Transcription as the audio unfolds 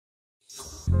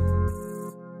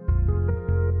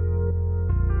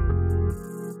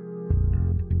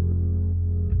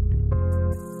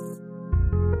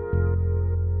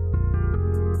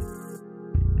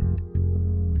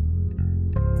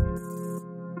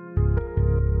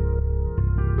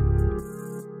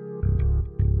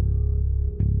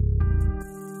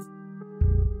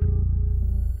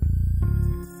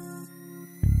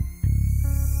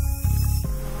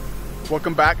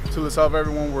Welcome back to La Selva,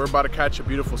 everyone. We're about to catch a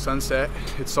beautiful sunset.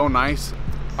 It's so nice.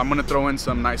 I'm gonna throw in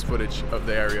some nice footage of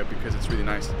the area because it's really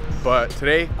nice. But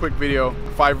today, quick video,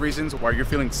 5 reasons why you're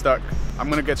feeling stuck. I'm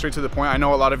gonna get straight to the point. I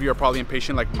know a lot of you are probably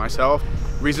impatient like myself.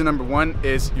 Reason number 1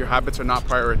 is your habits are not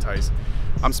prioritized.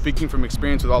 I'm speaking from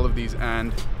experience with all of these,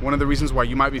 and one of the reasons why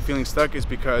you might be feeling stuck is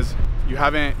because you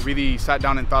haven't really sat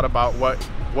down and thought about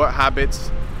what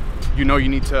habits you know you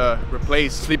need to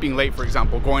replace. Sleeping late, for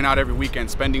example, going out every weekend,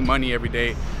 spending money every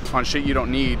day on shit you don't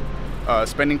need,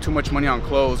 spending too much money on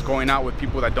clothes, going out with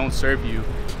people that don't serve you.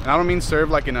 And I don't mean serve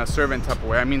like in a servant type of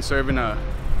way. I mean serve in a,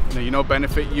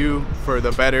 benefit you for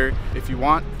the better. If you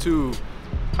want to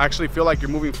actually feel like you're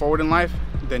moving forward in life,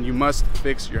 then you must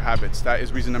fix your habits. That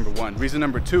is reason number 1. Reason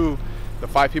number 2, the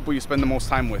 5 people you spend the most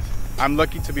time with. I'm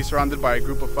lucky to be surrounded by a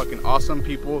group of fucking awesome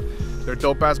people. They're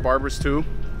dope ass barbers too,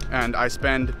 and I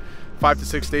spend 5 to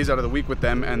 6 days out of the week with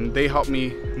them, and they help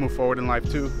me move forward in life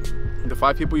too. The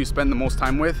 5 people you spend the most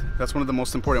time with, that's one of the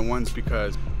most important ones,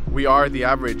 because we are the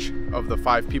average of the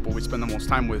 5 people we spend the most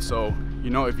time with. So,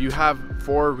 if you have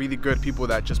 4 really good people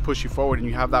that just push you forward, and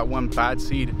you have that one bad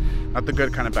seed, not the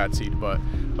good kind of bad seed, but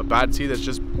a bad seed that's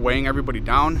just weighing everybody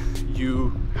down,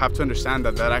 you have to understand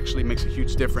that that actually makes a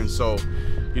huge difference. So,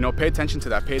 pay attention to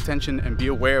that. Pay attention and be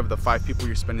aware of the 5 people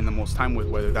you're spending the most time with,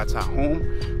 whether that's at home,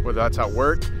 whether that's at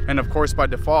work. And of course, by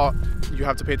default, you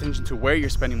have to pay attention to where you're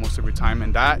spending most of your time.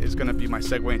 And that is gonna be my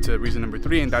segue into reason number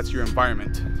 3, and that's your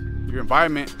environment. Your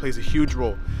environment plays a huge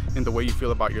role in the way you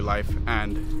feel about your life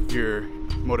and your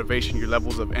motivation, your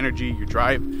levels of energy, your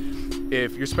drive.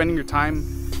 If you're spending your time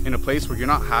in a place where you're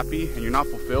not happy and you're not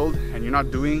fulfilled and you're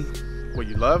not doing what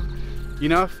you love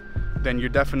enough, then you're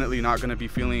definitely not gonna be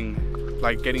feeling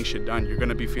like getting shit done. You're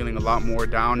gonna be feeling a lot more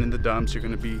down in the dumps. You're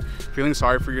gonna be feeling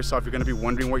sorry for yourself. You're gonna be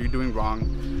wondering what you're doing wrong.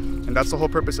 And that's the whole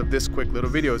purpose of this quick little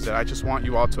video, is that I just want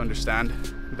you all to understand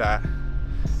that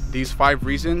these 5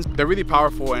 reasons, they're really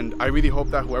powerful, and I really hope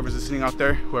that whoever's listening out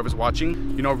there, whoever's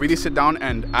watching, really sit down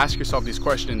and ask yourself these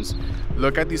questions.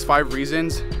 Look at these 5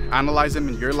 reasons, analyze them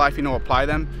in your life, apply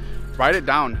them, write it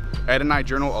down. Ed and I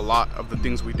journal a lot of the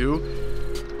things we do.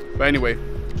 But anyway,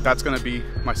 that's gonna be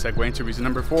my segue into reason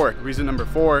number 4. Reason number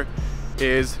 4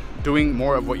 is doing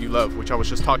more of what you love, which I was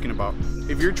just talking about.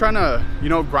 If you're trying to,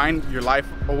 grind your life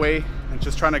away and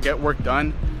just trying to get work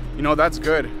done, that's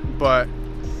good. But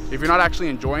if you're not actually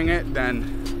enjoying it,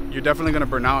 then you're definitely gonna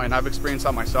burn out. And I've experienced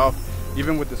that myself,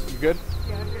 even with this. You good?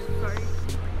 Yeah, I'm good,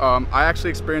 sorry. I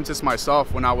actually experienced this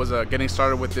myself when I was getting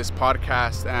started with this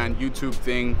podcast and YouTube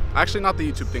thing. Actually, not the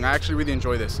YouTube thing. I actually really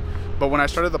enjoy this. But when I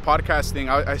started the podcast thing,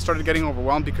 I started getting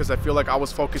overwhelmed because I feel like I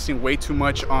was focusing way too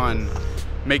much on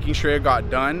making sure it got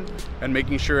done and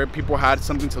making sure people had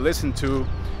something to listen to.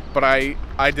 But I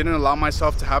didn't allow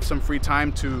myself to have some free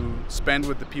time to spend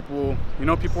with the people,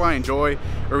 people I enjoy,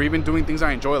 or even doing things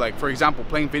I enjoy. Like, for example,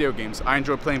 playing video games. I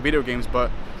enjoy playing video games, but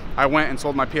I went and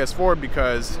sold my PS4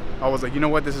 because I was like,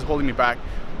 this is holding me back.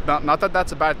 Not that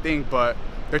that's a bad thing, but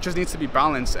there just needs to be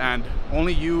balance, and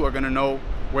only you are gonna know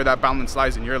where that balance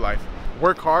lies in your life.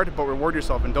 Work hard, but reward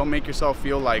yourself, and don't make yourself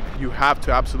feel like you have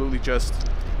to absolutely just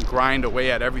grind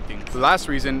away at everything. The last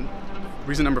reason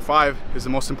number 5, is the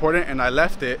most important, and I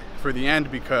left it for the end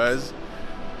because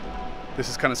this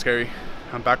is kind of scary.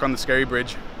 I'm back on the scary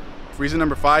bridge. Reason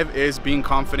number 5 is being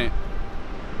confident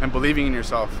and believing in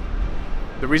yourself.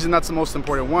 The reason that's the most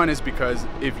important one is because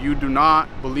if you do not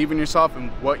believe in yourself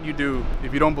and what you do,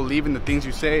 if you don't believe in the things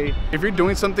you say, if you're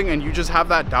doing something and you just have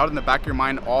that doubt in the back of your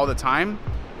mind all the time,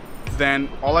 then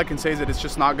all I can say is that it's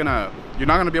just you're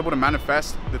not gonna be able to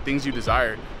manifest the things you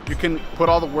desire. You can put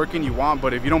all the work in you want,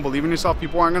 but if you don't believe in yourself,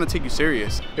 people aren't gonna take you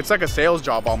serious. It's like a sales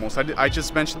job almost. I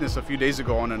just mentioned this a few days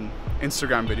ago on an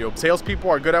Instagram video. Salespeople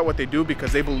are good at what they do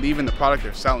because they believe in the product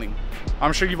they're selling.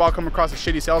 I'm sure you've all come across a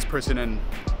shitty salesperson, and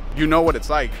you know what it's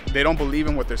like. They don't believe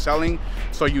in what they're selling,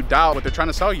 so you doubt what they're trying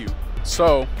to sell you.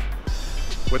 So,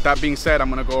 with that being said, I'm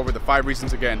gonna go over the 5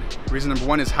 reasons again. Reason number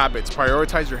 1 is habits.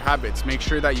 Prioritize your habits. Make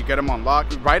sure that you get them on lock.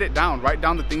 Write it down. Write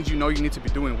down the things you need to be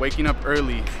doing. Waking up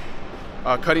early,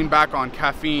 cutting back on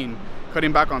caffeine,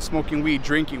 cutting back on smoking weed,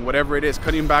 drinking, whatever it is,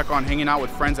 cutting back on hanging out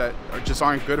with friends that just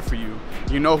aren't good for you.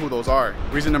 You know who those are.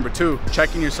 Reason number 2,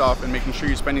 checking yourself and making sure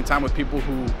you're spending time with people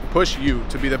who push you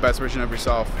to be the best version of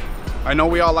yourself. I know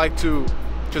we all like to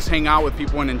just hang out with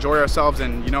people and enjoy ourselves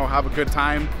and, have a good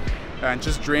time and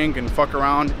just drink and fuck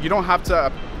around. You don't have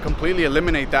to completely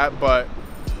eliminate that, but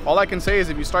all I can say is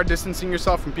if you start distancing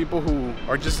yourself from people who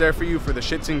are just there for you for the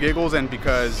shits and giggles, and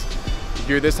because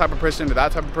you're this type of person or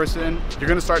that type of person, you're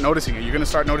gonna start noticing it. You're gonna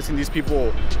start noticing these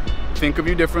people think of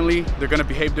you differently. They're gonna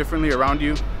behave differently around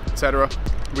you, etc.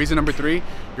 Reason number 3,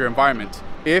 your environment.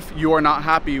 If you are not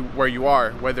happy where you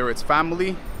are, whether it's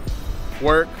family,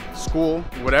 work, school,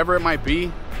 whatever it might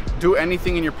be, do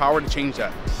anything in your power to change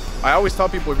that. I always tell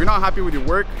people, if you're not happy with your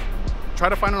work, try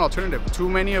to find an alternative. Too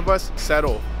many of us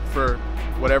settle for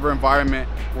whatever environment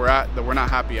we're at that we're not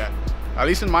happy at. At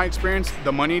least in my experience,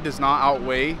 the money does not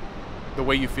outweigh the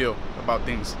way you feel about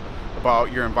things,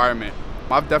 about your environment.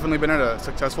 I've definitely been at a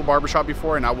successful barbershop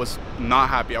before and I was not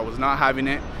happy. I was not having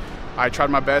it. I tried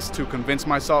my best to convince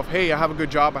myself, hey, I have a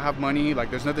good job, I have money, like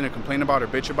there's nothing to complain about or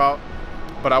bitch about,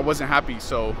 but I wasn't happy.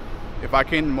 So if I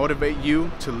can motivate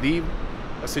you to leave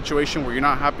a situation where you're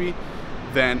not happy,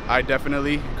 then I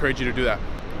definitely encourage you to do that.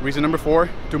 Reason number 4,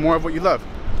 do more of what you love.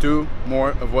 Do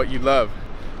more of what you love.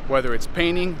 Whether it's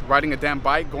painting, riding a damn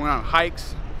bike, going on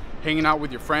hikes, hanging out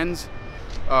with your friends,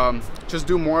 just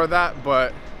do more of that,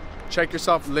 but check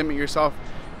yourself, limit yourself,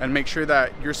 and make sure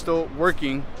that you're still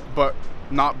working, but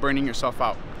not burning yourself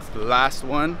out. The last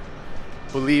one,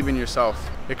 believe in yourself.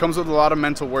 It comes with a lot of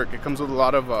mental work. It comes with a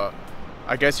lot of,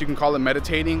 I guess you can call it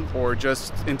meditating or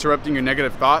just interrupting your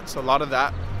negative thoughts. A lot of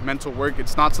that mental work,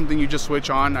 it's not something you just switch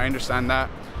on. I understand that.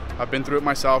 I've been through it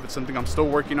myself. It's something I'm still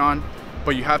working on,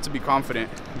 but you have to be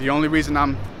confident. The only reason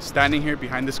I'm standing here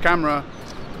behind this camera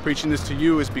preaching this to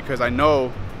you is because I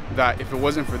know that if it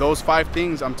wasn't for those 5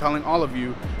 things I'm telling all of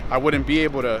you, I wouldn't be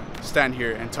able to stand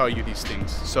here and tell you these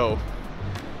things. So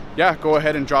yeah, go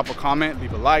ahead and drop a comment,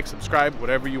 leave a like, subscribe,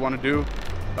 whatever you want to do.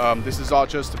 This is all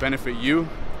just to benefit you.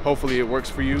 Hopefully it works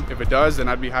for you. If it does, then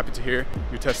I'd be happy to hear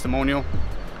your testimonial.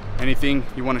 Anything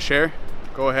you want to share,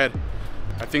 go ahead.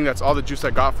 I think that's all the juice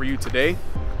I got for you today.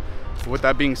 With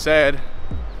that being said,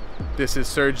 this is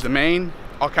Serge the Main.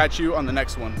 I'll catch you on the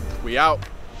next one. We out.